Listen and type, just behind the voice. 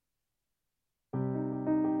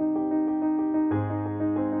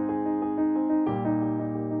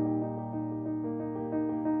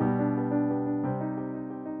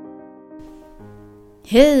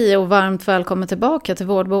Hej och varmt välkommen tillbaka till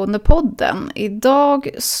Vårdboendepodden. Idag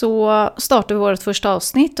så startar vi vårt första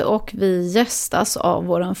avsnitt och vi gästas av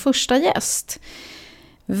vår första gäst.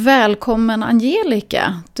 Välkommen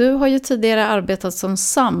Angelica. Du har ju tidigare arbetat som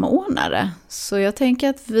samordnare, så jag tänker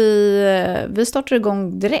att vi startar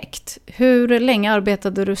igång direkt. Hur länge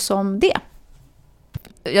arbetade du som det?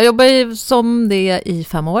 Jag jobbade som det i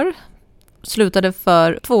 5 år. Slutade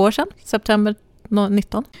för 2 år sedan, september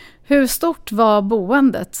 19. Hur stort var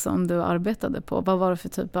boendet som du arbetade på? Vad var det för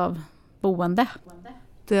typ av boende?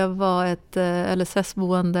 Det var ett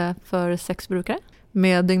LSS-boende för 6 brukare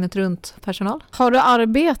med dygnet runt personal. Har du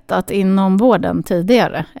arbetat inom vården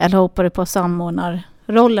tidigare eller hoppade du på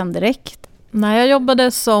samordnarrollen direkt? Nej, jag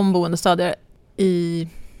jobbade som boendestödjare i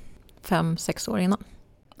 5-6 år innan.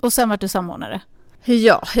 Och sen var du samordnare?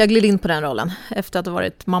 Ja, jag gled in på den rollen efter att ha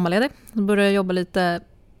varit mammaledig. Då började jag jobba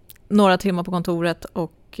några timmar på kontoret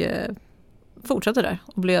och fortsatte där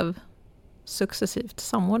och blev successivt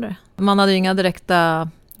samordnare. Man hade inga direkta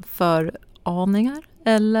föraningar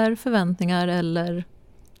eller förväntningar eller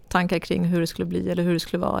tankar kring hur det skulle bli eller hur det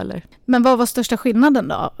skulle vara. Men vad var största skillnaden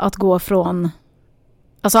då? Att gå från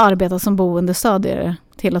arbeta som boendestödjare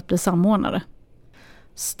till att bli samordnare?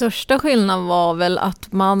 Största skillnaden var väl att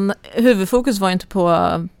huvudfokus var inte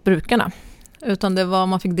på brukarna, utan det var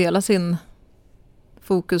man fick dela sin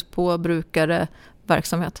fokus på brukare,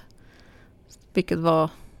 verksamhet. Vilket var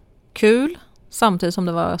kul samtidigt som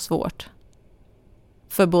det var svårt.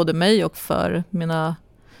 För både mig och för mina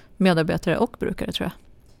medarbetare och brukare, tror jag.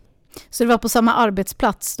 Så det var på samma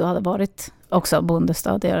arbetsplats du hade varit också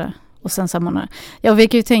boendestödjare och sen samordnare. Jag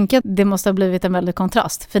fick ju tänka att det måste ha blivit en väldig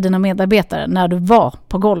kontrast för dina medarbetare när du var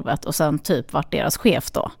på golvet och sen typ vart deras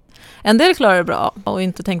chef då. En del klarade det bra och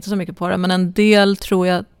inte tänkte så mycket på det, men en del tror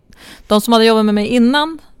jag, de som hade jobbat med mig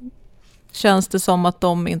innan, känns det som att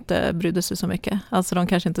de inte brydde sig så mycket. Alltså de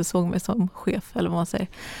kanske inte såg mig som chef eller vad man säger.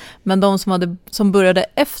 Men de som började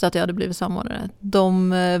efter att jag hade blivit samordnare, de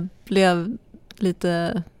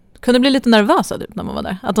kunde bli lite nervösa typ, när man var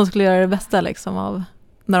där. Att de skulle göra det bästa liksom, av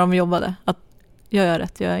när de jobbade. Att jag gör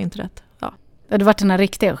rätt, jag är inte rätt. Ja. Har du varit den här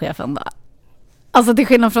riktiga chefen då? Alltså till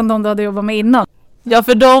skillnad från de du hade jobbat med innan. Ja,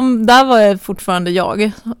 för där var jag fortfarande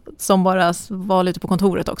jag som bara var lite på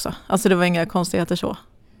kontoret också. Alltså det var inga konstigheter så.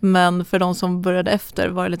 Men för de som började efter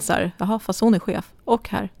var det lite så här, jaha, fast hon är chef. Och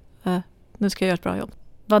här, nu ska jag göra ett bra jobb.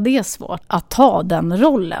 Var det svårt att ta den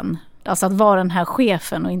rollen? Alltså att vara den här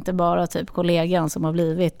chefen och inte bara typ kollegan som har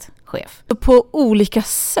blivit chef? På olika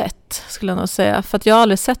sätt skulle jag nog säga. För att jag har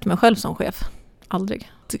aldrig sett mig själv som chef.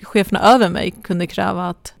 Aldrig. Cheferna över mig kunde kräva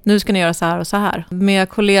att nu ska ni göra så här och så här. Med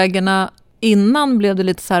kollegorna innan blev det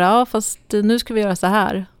lite så här, ja fast nu ska vi göra så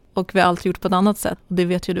här. Och vi har alltid gjort på ett annat sätt. Och det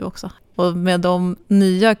vet ju du också. Och med de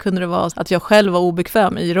nya kunde det vara att jag själv var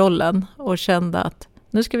obekväm i rollen. Och kände att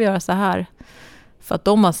nu ska vi göra så här. För att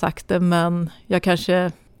de har sagt det, men jag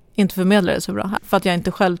kanske inte förmedlade det så bra. För att jag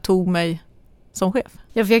inte själv tog mig som chef.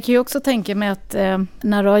 Ja, för jag kan ju också tänka mig att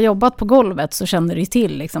när du har jobbat på golvet så känner du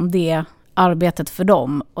till liksom, det arbetet för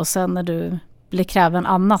dem. Och sen när du blir kräven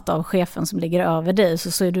annat av chefen som ligger över dig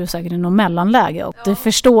så är du säkert i någon mellanläge. Och du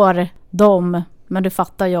förstår dem, men du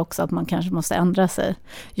fattar ju också att man kanske måste ändra sig.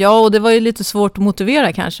 Ja, och det var ju lite svårt att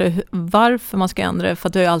motivera kanske varför man ska ändra det, för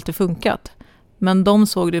att det har ju alltid funkat. Men de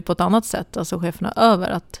såg det på ett annat sätt, alltså cheferna över,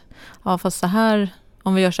 att ja, fast så här,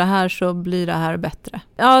 om vi gör så här så blir det här bättre.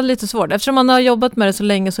 Ja, lite svårt. Eftersom man har jobbat med det så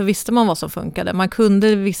länge så visste man vad som funkade. Man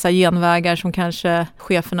kunde vissa genvägar som kanske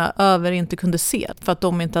cheferna över inte kunde se, för att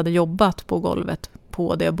de inte hade jobbat på golvet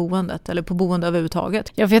på det boendet eller på boende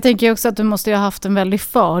överhuvudtaget. Ja, för jag tänker också att du måste ju ha haft en väldig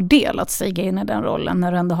fördel att stiga in i den rollen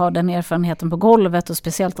när du ändå har den erfarenheten på golvet och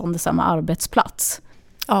speciellt om det är samma arbetsplats.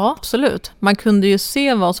 Ja, absolut. Man kunde ju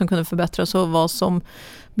se vad som kunde förbättras och vad som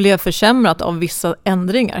blev försämrat av vissa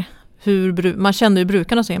ändringar. Man kände ju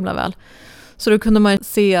brukarna så himla väl. Så då kunde man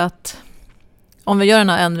se att om vi gör den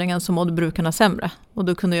här ändringen så mådde brukarna sämre. Och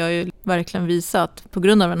då kunde jag ju verkligen visa att på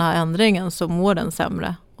grund av den här ändringen så mår den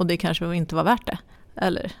sämre. Och det kanske inte var värt det.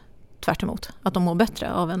 Eller tvärt emot, att de mår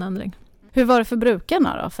bättre av en ändring. Hur var det för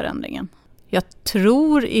brukarna då, förändringen? Jag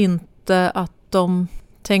tror inte att de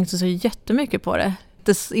tänkte så jättemycket på det.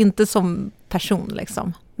 Inte som person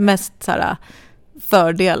liksom. Mest så här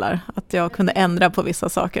fördelar, att jag kunde ändra på vissa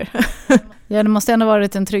saker. Ja, det måste ändå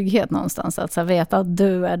varit en trygghet någonstans att så veta att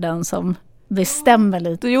du är den som bestämmer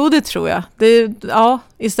lite. Jo, det tror jag.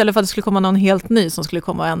 Istället för att det skulle komma någon helt ny som skulle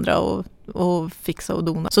komma och ändra och fixa och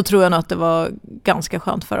dona, så tror jag nog att det var ganska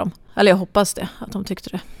skönt för dem. Eller jag hoppas det, att de tyckte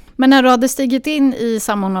det. Men när du hade stigit in i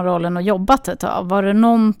samordnarrollen och jobbat ett tag, var det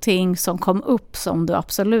någonting som kom upp som du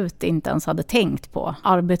absolut inte ens hade tänkt på?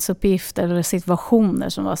 Arbetsuppgifter eller situationer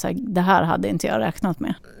som var så här, det här hade inte jag räknat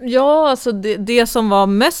med? Ja, alltså det som var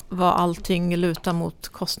mest var allting luta mot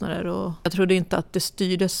kostnader. Och jag trodde inte att det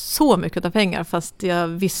styrde så mycket av pengar, fast jag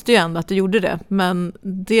visste ju ändå att det gjorde det. Men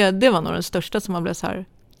det var nog den största som man blev så här,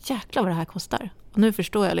 jäklar vad det här kostar. Och nu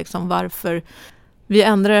förstår jag liksom varför vi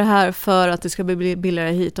ändrar det här, för att det ska bli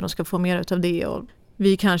billigare hit och de ska få mer utav det. Och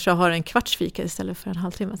vi kanske har en kvarts fika istället för en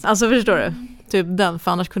halvtimme. Alltså förstår du? Typ den,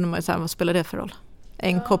 för annars kunde man ju säga, vad spelar det för roll?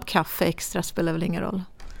 En kopp kaffe extra spelar väl ingen roll.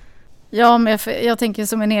 Ja, men jag tänker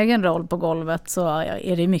som en egen roll på golvet så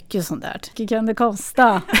är det mycket sånt där. Vad kan det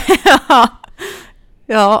kosta?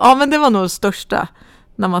 ja, men det var nog det största.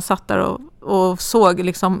 När man satt där och såg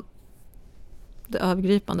liksom det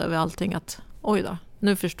övergripande över allting, att oj då,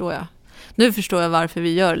 nu förstår jag varför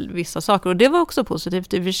vi gör vissa saker. Och det var också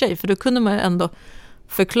positivt i och för sig, för då kunde man ändå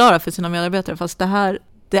förklara för sina medarbetare, fast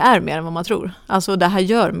det är mer än vad man tror. Alltså det här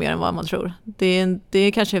gör mer än vad man tror. Det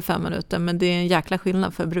är kanske 5 minuter, men det är en jäkla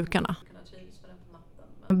skillnad för brukarna.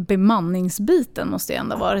 Bemanningsbiten måste ju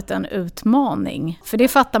ändå varit en utmaning. För det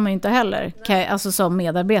fattar man ju inte heller, alltså som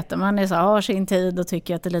medarbetare. Man är så här, har sin tid och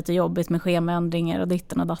tycker att det är lite jobbigt med schemaändringar och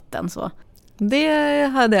ditten och datten så. Det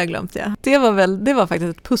hade jag glömt, ja. Det var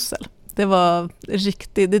faktiskt ett pussel.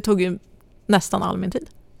 Det tog ju nästan all min tid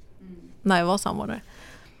när jag var samordnare.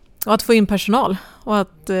 Och att få in personal och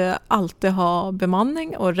att alltid ha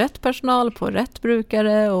bemanning och rätt personal på rätt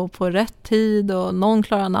brukare och på rätt tid, och någon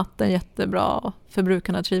klarar natten jättebra för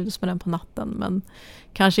brukarna trivdes med den på natten, men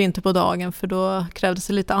kanske inte på dagen, för då krävdes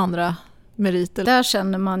det lite andra meriter. Där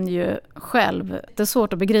känner man ju själv, det är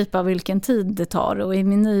svårt att begripa vilken tid det tar, och i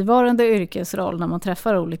min nuvarande yrkesroll när man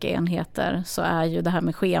träffar olika enheter så är ju det här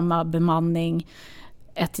med schema, bemanning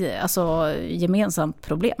ett gemensamt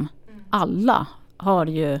problem. Alla har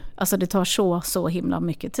ju, alltså det tar så himla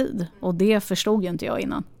mycket tid, och det förstod ju inte jag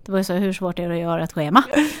innan. Det var ju så, hur svårt är det att göra ett schema?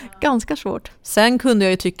 Ganska svårt. Sen kunde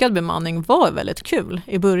jag ju tycka att bemanning var väldigt kul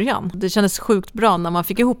i början. Det kändes sjukt bra när man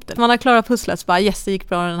fick ihop det. Man har klarat pusslet, så bara yes, det gick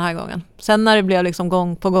bra den här gången. Sen när det blev liksom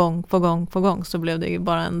gång på gång så blev det ju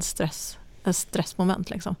bara en stressmoment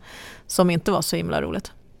liksom, som inte var så himla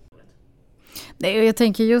roligt. Nej, jag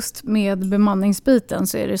tänker just med bemanningsbiten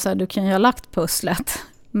så är det så här, du kan ju ha lagt pusslet,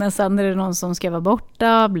 men sen är det någon som ska vara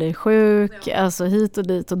borta, blir sjuk, alltså hit och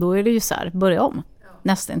dit, och då är det ju så här, börja om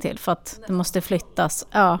nästan till för att det måste flyttas.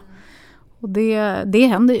 Ja. Och det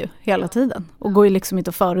händer ju hela tiden och går ju liksom inte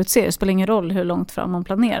att förutse. Det spelar ingen roll hur långt fram man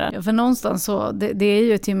planerar. För någonstans så, det är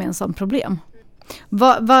ju ett gemensamt problem.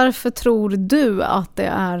 Varför tror du att det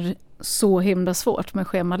är så himla svårt med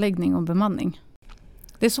schemaläggning och bemanning?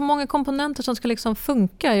 Det är så många komponenter som ska liksom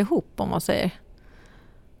funka ihop, om man säger.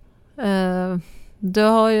 Du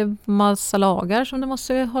har ju massa lagar som du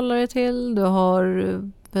måste hålla dig till. Du har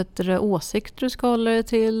bättre åsikter du ska hålla dig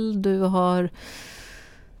till. Du har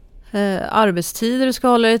arbetstider du ska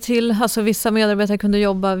hålla dig till. Alltså vissa medarbetare kunde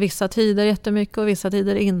jobba vissa tider jättemycket och vissa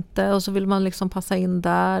tider inte. Och så vill man liksom passa in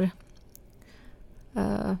där.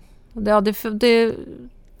 Det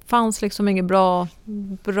fanns liksom inget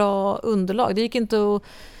bra underlag. Det gick inte att,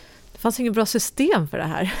 det fanns inget bra system för det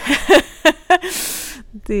här.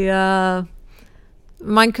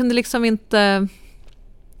 Man kunde liksom inte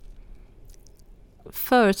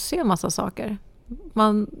förutse massa saker.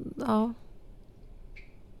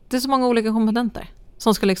 Det är så många olika komponenter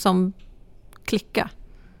som ska liksom klicka.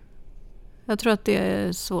 Jag tror att det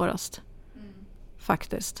är svårast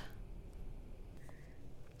faktiskt.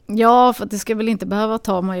 Ja, för det ska väl inte behöva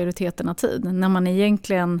ta majoriteten av tid när man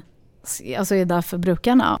egentligen är där för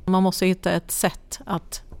brukarna. Man måste hitta ett sätt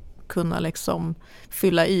att kunna liksom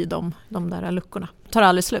fylla i de där luckorna. Det tar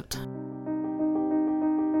aldrig slut.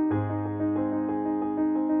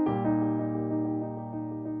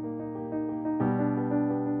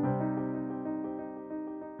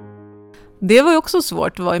 Det var ju också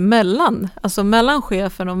svårt att vara mellan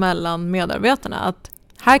chefen och mellan medarbetarna. Att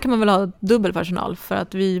här kan man väl ha dubbelpersonal för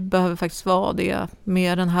att vi behöver faktiskt vara det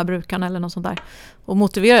med den här brukaren eller något sånt där. Och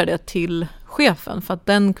motivera det till chefen, för att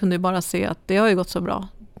den kunde ju bara se att det har ju gått så bra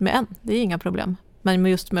med en. Det är inga problem. Men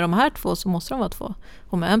just med de här 2 så måste de vara 2.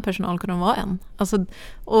 Och med en personal kunde de vara 1. Alltså,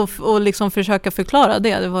 och liksom försöka förklara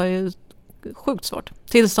det var ju sjukt svårt.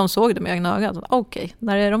 Tills de såg det med egna ögon. Okej,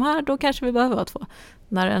 när det är de här då kanske vi behöver vara 2.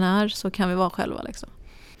 När den är så kan vi vara själva liksom.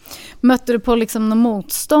 Mötte du på liksom något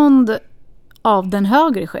motstånd av den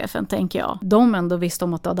högre chefen, tänker jag? De ändå visste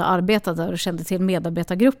om att du hade arbetat där och kände till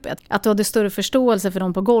medarbetargruppen. Att du hade större förståelse för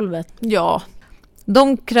dem på golvet. Ja,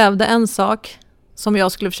 de krävde en sak som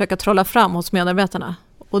jag skulle försöka trolla fram hos medarbetarna.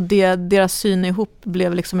 Och deras syn ihop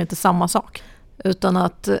blev liksom inte samma sak. Utan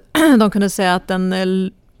att de kunde säga att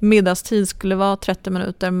en middagstid skulle vara 30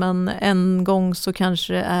 minuter, men en gång så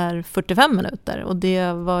kanske det är 45 minuter. Och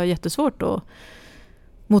det var jättesvårt att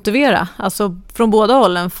motivera, alltså från båda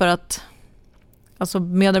hållen, för att alltså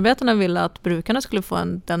medarbetarna ville att brukarna skulle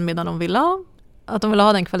få den middag de ville ha, att de ville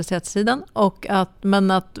ha den kvalitetstiden,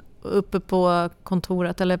 men att uppe på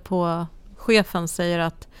kontoret eller på chefen säger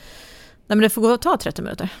att nej, men det får gå att ta 30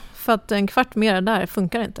 minuter. För att en kvart mer där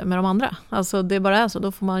funkar inte med de andra. Alltså det bara är så,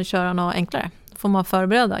 då får man köra något enklare. Då får man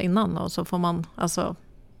förbereda innan och så får man, alltså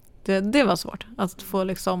det var svårt att få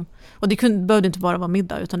liksom, och det behövde inte bara vara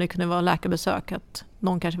middag utan det kunde vara läkarbesök, att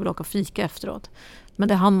någon kanske vill åka och fika efteråt. Men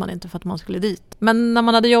det hann man inte för att man skulle dit. Men när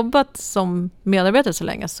man hade jobbat som medarbetare så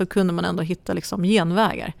länge så kunde man ändå hitta liksom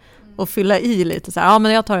genvägar och fylla i lite så här, ja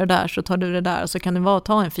men jag tar det där så tar du det där och så kan det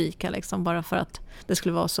ta en fika liksom, bara för att det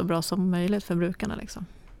skulle vara så bra som möjligt för brukarna liksom.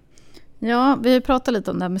 Ja, vi pratade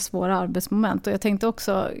lite om det här med svåra arbetsmoment och jag tänkte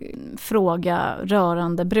också fråga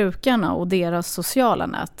rörande brukarna och deras sociala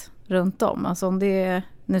nät runt om. Alltså om det är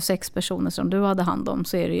nu 6 personer som du hade hand om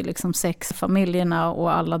så är det ju liksom 6 familjerna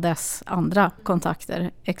och alla dess andra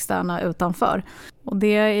kontakter externa utanför. Och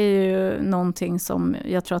det är ju någonting som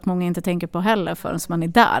jag tror att många inte tänker på heller förrän man är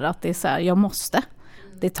där. Att det är så här, jag måste.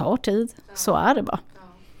 Det tar tid. Så är det bara.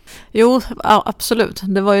 Jo, ja, absolut.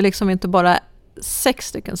 Det var ju liksom inte bara 6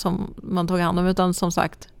 stycken som man tog hand om, utan som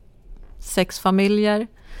sagt 6 familjer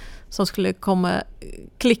som skulle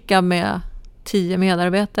klicka med 10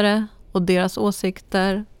 medarbetare och deras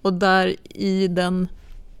åsikter, och där i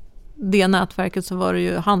det nätverket så var det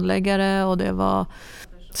ju handläggare och det var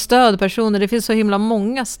stödpersoner. Det finns så himla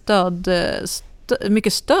många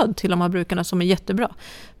mycket stöd till de här brukarna som är jättebra,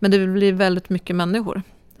 men det blir väldigt mycket människor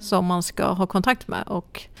som man ska ha kontakt med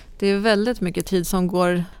och det är väldigt mycket tid som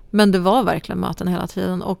går, men det var verkligen möten hela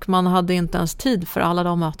tiden och man hade inte ens tid för alla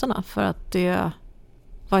de mötena för att det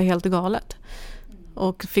var helt galet.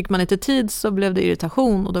 Och fick man inte tid så blev det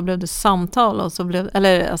irritation och då blev det samtal och så blev,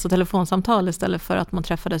 alltså telefonsamtal istället för att man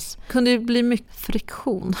träffades. Det kunde ju bli mycket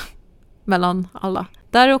friktion mellan alla.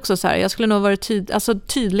 Där är också så här, jag skulle nog vara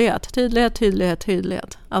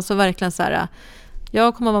tydlighet. Alltså verkligen så här,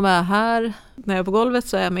 jag kommer vara med här, när jag är på golvet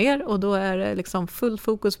så är jag med er och då är det liksom full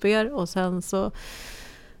fokus på er och sen så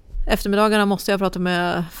eftermiddagarna måste jag prata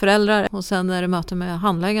med föräldrar och sen är det möte med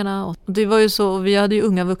handläggarna. Och det var ju så, vi hade ju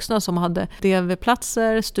unga vuxna som hade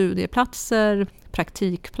DV-platser, studieplatser,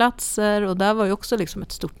 praktikplatser och där var ju också liksom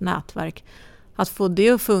ett stort nätverk. Att få det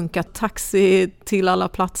att funka, taxi till alla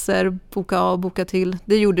platser, boka av, boka till,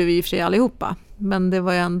 det gjorde vi i och för sig allihopa. Men det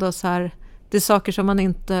var ju ändå så här, det är saker som man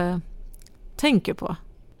inte tänker på.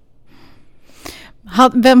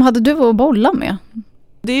 Vem hade du att bolla med?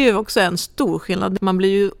 Det är ju också en stor skillnad. Man blir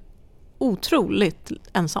ju otroligt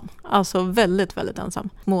ensam. Alltså väldigt, väldigt ensam.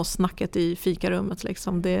 Småsnacket i fikarummet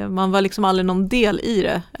liksom. Man var liksom aldrig någon del i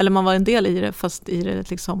det. Eller man var en del i det fast i det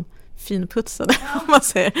liksom finputsade, om man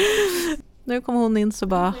säger. Nu kom hon in så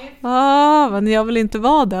bara, men jag vill inte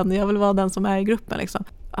vara den. Jag vill vara den som är i gruppen liksom.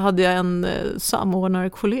 Hade jag en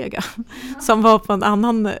samordnarkollega som var på en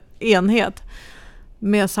annan enhet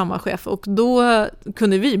med samma chef. Och då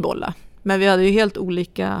kunde vi bolla. Men vi hade ju helt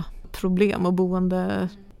olika problem och boende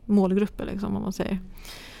målgrupper liksom, om man säger.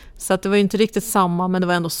 Så att det var inte riktigt samma, men det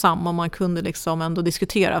var ändå samma. Man kunde liksom ändå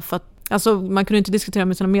diskutera. För att, alltså, man kunde inte diskutera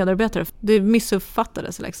med sina medarbetare. Det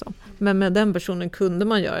missuppfattades liksom. Men med den personen kunde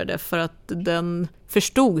man göra det för att den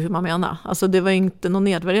förstod hur man menar. Alltså det var inte något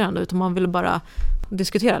nedvärderande utan man ville bara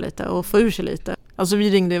diskutera lite och få ur sig lite. Alltså vi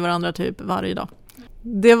ringde varandra typ varje dag.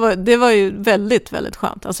 Det var ju väldigt, väldigt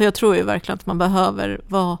skönt. Alltså jag tror ju verkligen att man behöver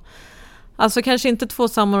vara, alltså kanske inte 2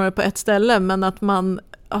 samordnare på ett ställe, men att man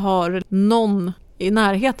har någon i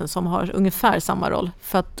närheten som har ungefär samma roll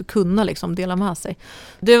för att kunna liksom dela med sig.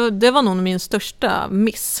 Det var nog min största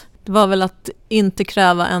miss. Det var väl att inte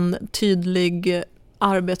kräva en tydlig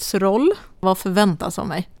arbetsroll. Vad förväntas av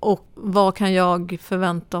mig? Och vad kan jag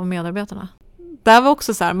förvänta av medarbetarna? Det var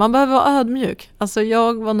också så här, man behöver vara ödmjuk. Alltså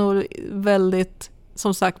jag var nog väldigt,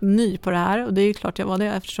 som sagt, ny på det här. Och det är ju klart jag var det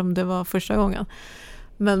eftersom det var första gången.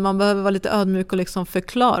 Men man behöver vara lite ödmjuk och liksom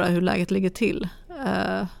förklara hur läget ligger till.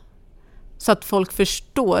 Så att folk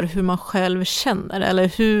förstår hur man själv känner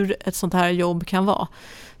eller hur ett sånt här jobb kan vara.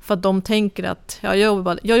 För att de tänker att jag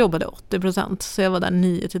jobbade 80% så jag var där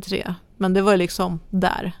 9-3. Men det var ju liksom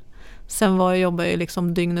där. Sen jobbade jag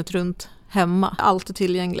liksom dygnet runt hemma. Alltid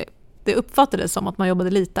tillgänglig. Det uppfattades som att man jobbade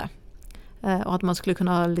lite. Och att man skulle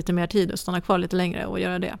kunna ha lite mer tid och stanna kvar lite längre och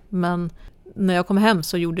göra det. Men när jag kom hem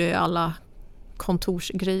så gjorde jag alla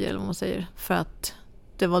kontorsgrejer eller vad man säger. För att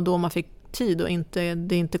det var då man fick tid och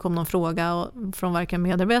det inte kom någon fråga från varken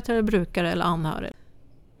medarbetare, brukare eller anhöriga.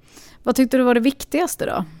 Vad tyckte du var det viktigaste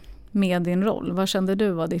då med din roll? Vad kände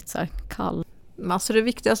du var ditt så här kall? Alltså det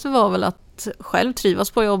viktigaste var väl att själv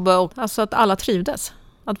trivas på jobbet och alltså att alla trivdes.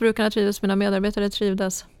 Att brukarna trivdes, mina medarbetare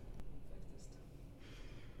trivdes.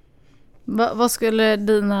 Vad skulle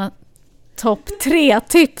dina topp 3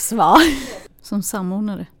 tips vara som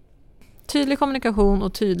samordnare? Tydlig kommunikation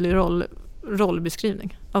och tydlig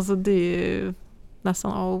rollbeskrivning. Alltså det är ju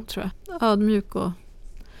nästan A och O, tror jag. Ödmjuk och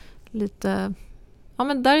lite... Ja,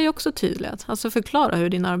 men där är ju också tydlighet. Alltså förklara hur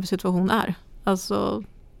din arbetssituation är. Alltså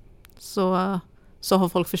så har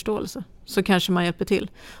folk förståelse. Så kanske man hjälper till.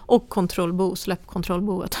 Och släpp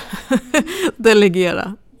kontrollboet.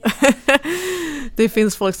 Delegera. Det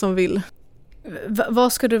finns folk som vill.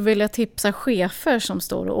 Vad skulle du vilja tipsa chefer som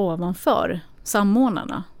står ovanför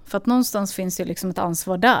samordnarna? För att någonstans finns ju liksom ett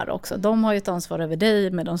ansvar där också. De har ju ett ansvar över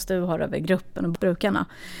dig medan du har över gruppen och brukarna.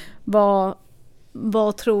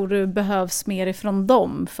 Vad tror du behövs mer ifrån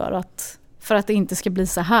dem för att det inte ska bli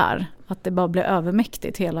så här? Att det bara blir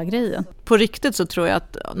övermäktigt hela grejen. På riktigt så tror jag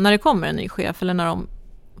att när det kommer en ny chef eller när de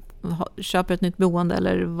köper ett nytt boende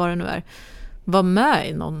eller vad det nu är, var med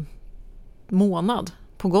i någon månad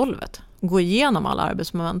på golvet. Gå igenom alla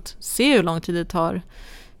arbetsmoment. Se hur lång tid det tar.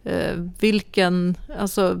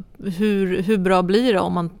 Hur bra blir det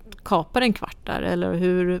om man kapar en kvart där, eller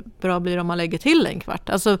hur bra blir det om man lägger till en kvart.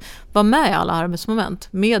 Alltså var med i alla arbetsmoment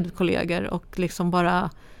med kollegor och liksom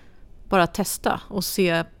bara testa och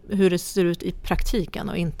se hur det ser ut i praktiken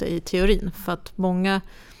och inte i teorin. För att många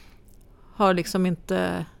har liksom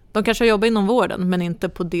inte, de kanske jobbar inom vården men inte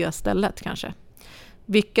på det stället kanske.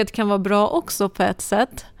 Vilket kan vara bra också på ett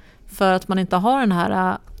sätt, för att man inte har den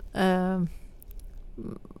här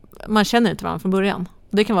man känner inte varandra från början.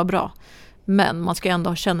 Det kan vara bra. Men man ska ändå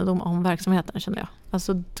ha kännedom om verksamheten, känner jag.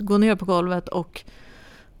 Alltså gå ner på golvet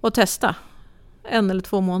och testa 1 eller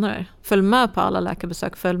 2 månader. Följ med på alla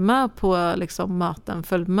läkarbesök, följ med på liksom möten,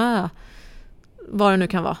 följ med vad det nu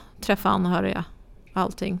kan vara. Träffa anhöriga,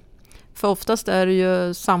 allting. För oftast är det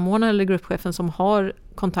ju samordnaren eller gruppchefen som har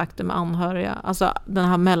kontakter med anhöriga. Alltså den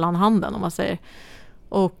här mellanhanden, om man säger.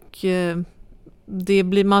 Och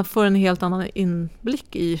man får en helt annan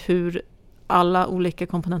inblick i hur alla olika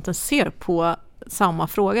komponenter ser på samma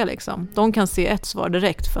fråga. Liksom. De kan se ett svar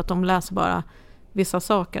direkt för att de läser bara vissa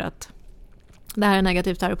saker. Att det här är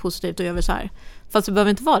negativt, det här är positivt och gör vi så här. Fast det behöver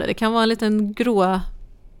inte vara det. Det kan vara en liten grå...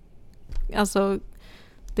 Alltså,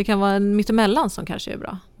 det kan vara en mittemellan som kanske är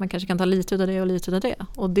bra. Man kanske kan ta lite av det och lite av det.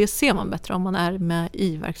 Och det ser man bättre om man är med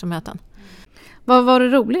i verksamheten. Vad var det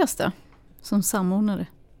roligaste som samordnare?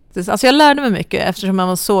 Alltså jag lärde mig mycket eftersom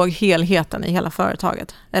man såg helheten i hela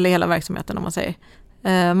företaget. Eller hela verksamheten, om man säger.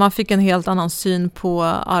 Man fick en helt annan syn på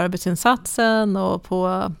arbetsinsatsen och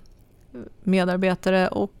på medarbetare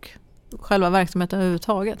och själva verksamheten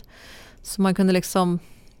överhuvudtaget. Så man kunde liksom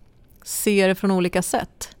se det från olika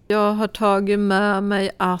sätt. Jag har tagit med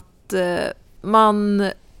mig att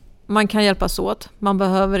man kan hjälpas åt. Man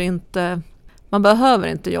behöver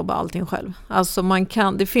inte jobba allting själv. Alltså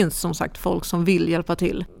det finns som sagt folk som vill hjälpa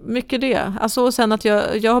till. Mycket det. Alltså, och sen att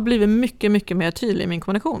jag har blivit mycket, mycket mer tydlig i min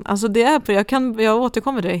kommunikation. Alltså jag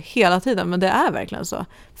återkommer det hela tiden, men det är verkligen så.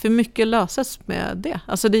 För mycket löses med det.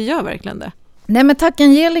 Alltså det gör verkligen det. Nej, men tack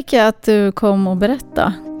Angelica att du kom och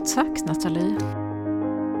berätta. Tack Nathalie.